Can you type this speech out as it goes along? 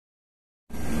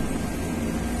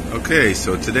Okay,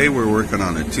 so today we're working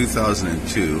on a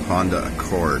 2002 Honda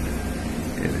Accord.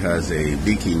 It has a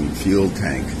Viking fuel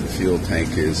tank. The fuel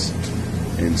tank is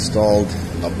installed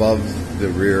above the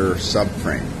rear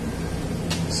subframe.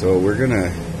 So we're going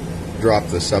to drop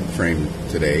the subframe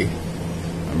today.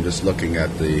 I'm just looking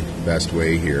at the best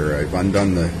way here. I've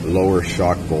undone the lower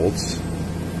shock bolts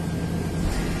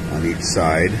on each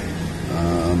side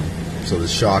so the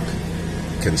shock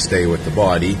can stay with the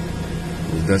body.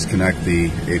 We'll disconnect the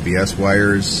ABS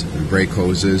wires, the brake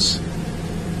hoses,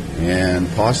 and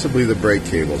possibly the brake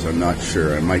cables. I'm not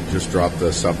sure. I might just drop the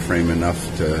subframe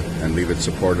enough and leave it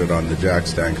supported on the jack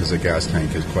stand because the gas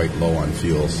tank is quite low on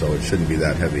fuel, so it shouldn't be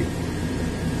that heavy.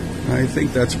 I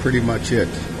think that's pretty much it.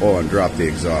 Oh, and drop the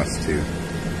exhaust too.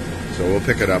 So we'll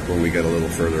pick it up when we get a little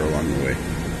further along the way.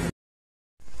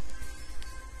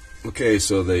 Okay,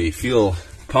 so the fuel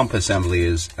pump assembly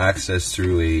is accessed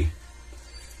through a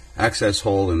access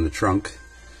hole in the trunk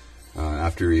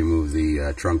after you remove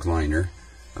the trunk liner.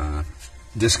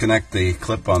 Disconnect the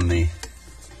clip on the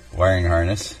wiring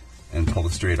harness and pull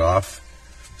it straight off.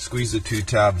 Squeeze the two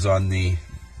tabs on the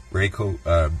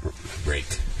the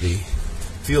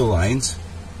fuel lines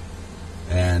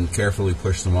and carefully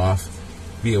push them off.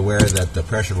 Be aware that the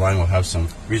pressure line will have some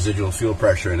residual fuel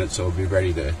pressure in it, so be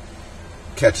ready to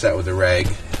catch that with a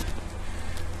rag.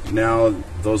 Now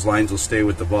those lines will stay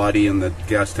with the body and the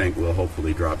gas tank will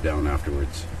hopefully drop down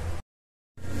afterwards.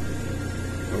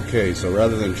 Okay, so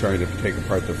rather than trying to take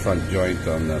apart the front joint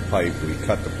on the pipe, we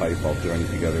cut the pipe, I'll join it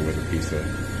together with a piece of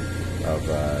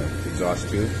exhaust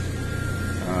tube.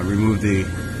 Remove the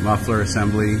muffler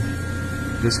assembly,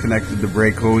 disconnected the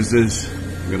brake hoses.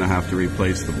 I'm going to have to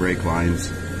replace the brake lines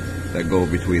that go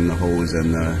between the hose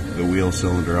and the wheel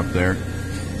cylinder up there.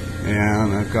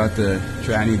 And I've got the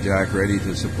tranny jack ready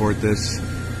to support this.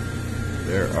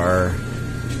 There are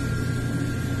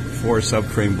 4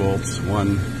 subframe bolts,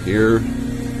 one here,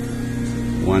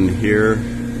 one here,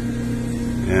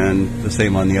 and the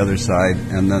same on the other side,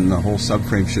 and then the whole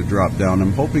subframe should drop down.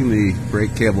 I'm hoping the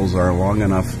brake cables are long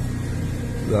enough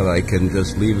that I can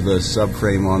just leave the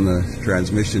subframe on the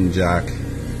transmission jack,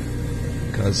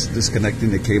 because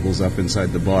disconnecting the cables up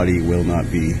inside the body will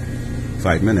not be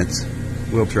 5 minutes.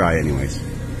 We'll try anyways.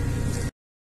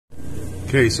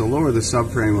 Okay, so lower the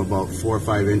subframe about 4 or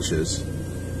 5 inches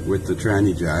with the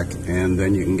tranny jack, and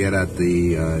then you can get at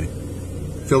the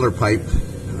filler pipe.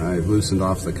 I've loosened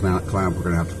off the clamp. We're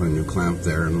going to have to put a new clamp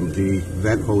there, and the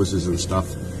vent hoses and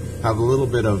stuff have a little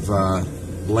bit of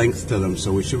length to them,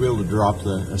 so we should be able to drop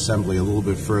the assembly a little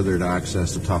bit further to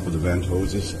access the top of the vent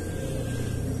hoses.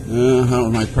 How are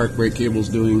my park brake cables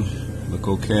doing? Look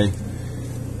okay.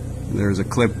 There's a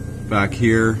clip back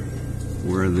here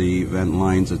where the vent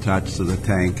line's attached to the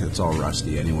tank. It's all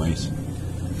rusty anyways.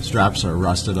 The straps are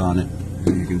rusted on it.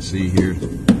 You can see here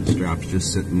the straps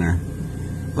just sitting there.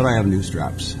 But I have new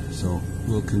straps, so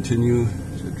we'll continue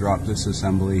to drop this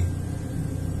assembly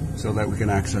so that we can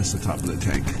access the top of the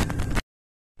tank.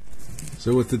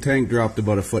 So with the tank dropped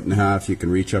about 1.5 feet, you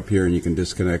can reach up here and you can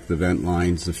disconnect the vent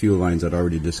lines, the fuel lines that are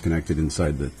already disconnected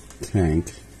inside the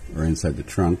tank or inside the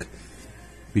trunk.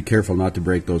 Be careful not to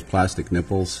break those plastic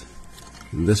nipples.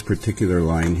 This particular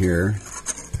line here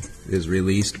is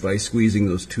released by squeezing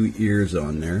those 2 ears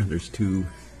on there. There's 2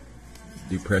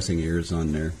 depressing ears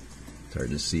on there. It's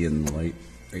hard to see in the light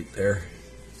right there.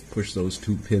 Push those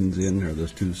 2 pins in, or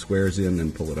those 2 squares in,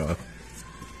 and pull it off.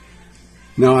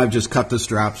 Now I've just cut the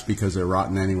straps because they're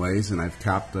rotten anyways, and I've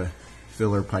capped the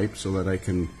filler pipe so that I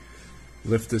can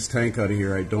lift this tank out of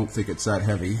here. I don't think it's that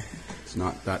heavy. It's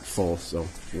not that full, so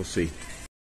we'll see.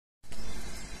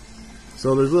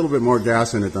 So there's a little bit more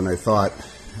gas in it than I thought,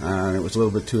 and it was a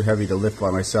little bit too heavy to lift by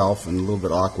myself and a little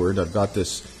bit awkward. I've got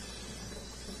this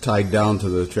tied down to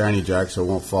the tranny jack so it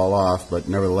won't fall off, but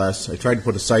nevertheless I tried to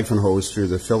put a siphon hose through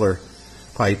the filler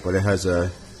pipe, but it has a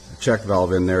check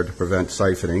valve in there to prevent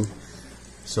siphoning.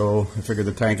 So I figured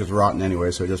the tank is rotten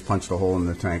anyway, so I just punched a hole in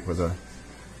the tank with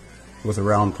a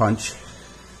round punch.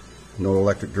 No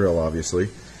electric drill obviously,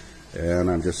 and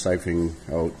I'm just siphoning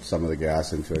out some of the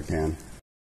gas into a can.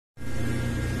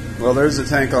 Well, there's the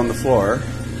tank on the floor,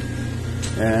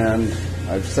 and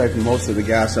I've siphoned most of the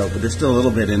gas out, but there's still a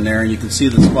little bit in there, and you can see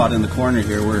the spot in the corner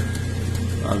here where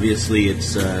obviously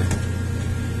it's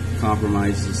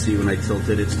compromised. You see when I tilt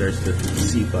it, it starts to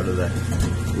seep out of the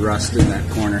rust in that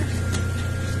corner.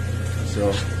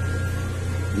 So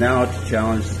now the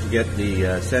challenge is to get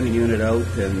the sending unit out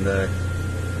and the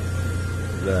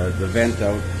vent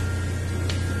out,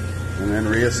 and then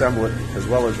reassemble it, as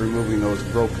well as removing those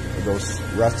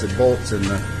rusted bolts in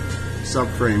the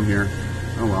subframe here.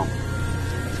 Oh well.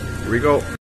 Here we go.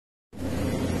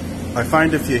 I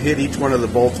find if you hit each one of the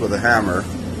bolts with a hammer,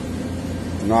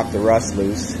 knock the rust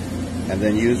loose, and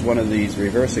then use one of these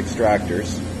reverse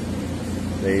extractors,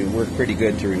 they work pretty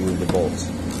good to remove the bolts.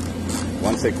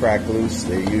 Once they crack loose,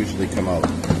 they usually come out.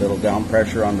 A little down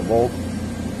pressure on the bolt,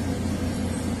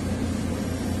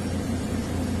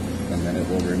 and then it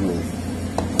will remove.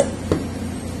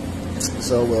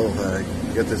 So we'll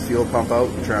get this fuel pump out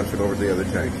and transfer it over to the other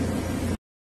tank.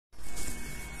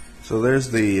 So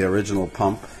there's the original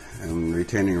pump and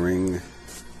retaining ring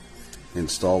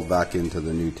installed back into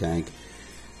the new tank.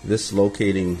 This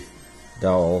locating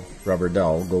dowel, rubber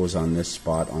dowel, goes on this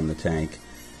spot on the tank,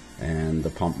 and the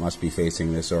pump must be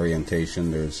facing this orientation.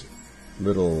 There's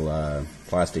little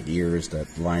plastic ears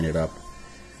that line it up.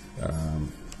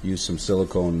 Use some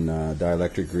silicone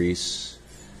dielectric grease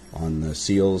on the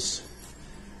seals,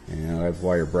 and I've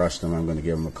wire brushed them. I'm going to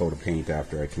give them a coat of paint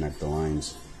after I connect the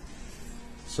lines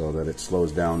so that it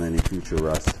slows down any future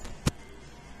rust.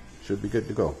 Should be good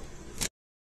to go.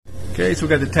 Okay, so we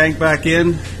got the tank back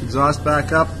in, exhaust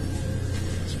back up,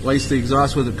 splice the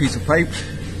exhaust with a piece of pipe,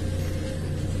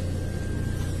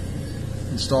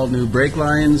 installed new brake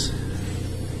lines,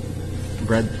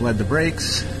 bled the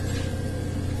brakes.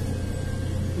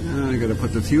 I got to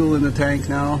put the fuel in the tank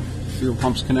now. Fuel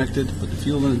pump's connected. Put the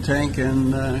fuel in the tank,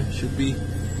 and should be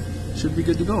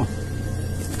good to go.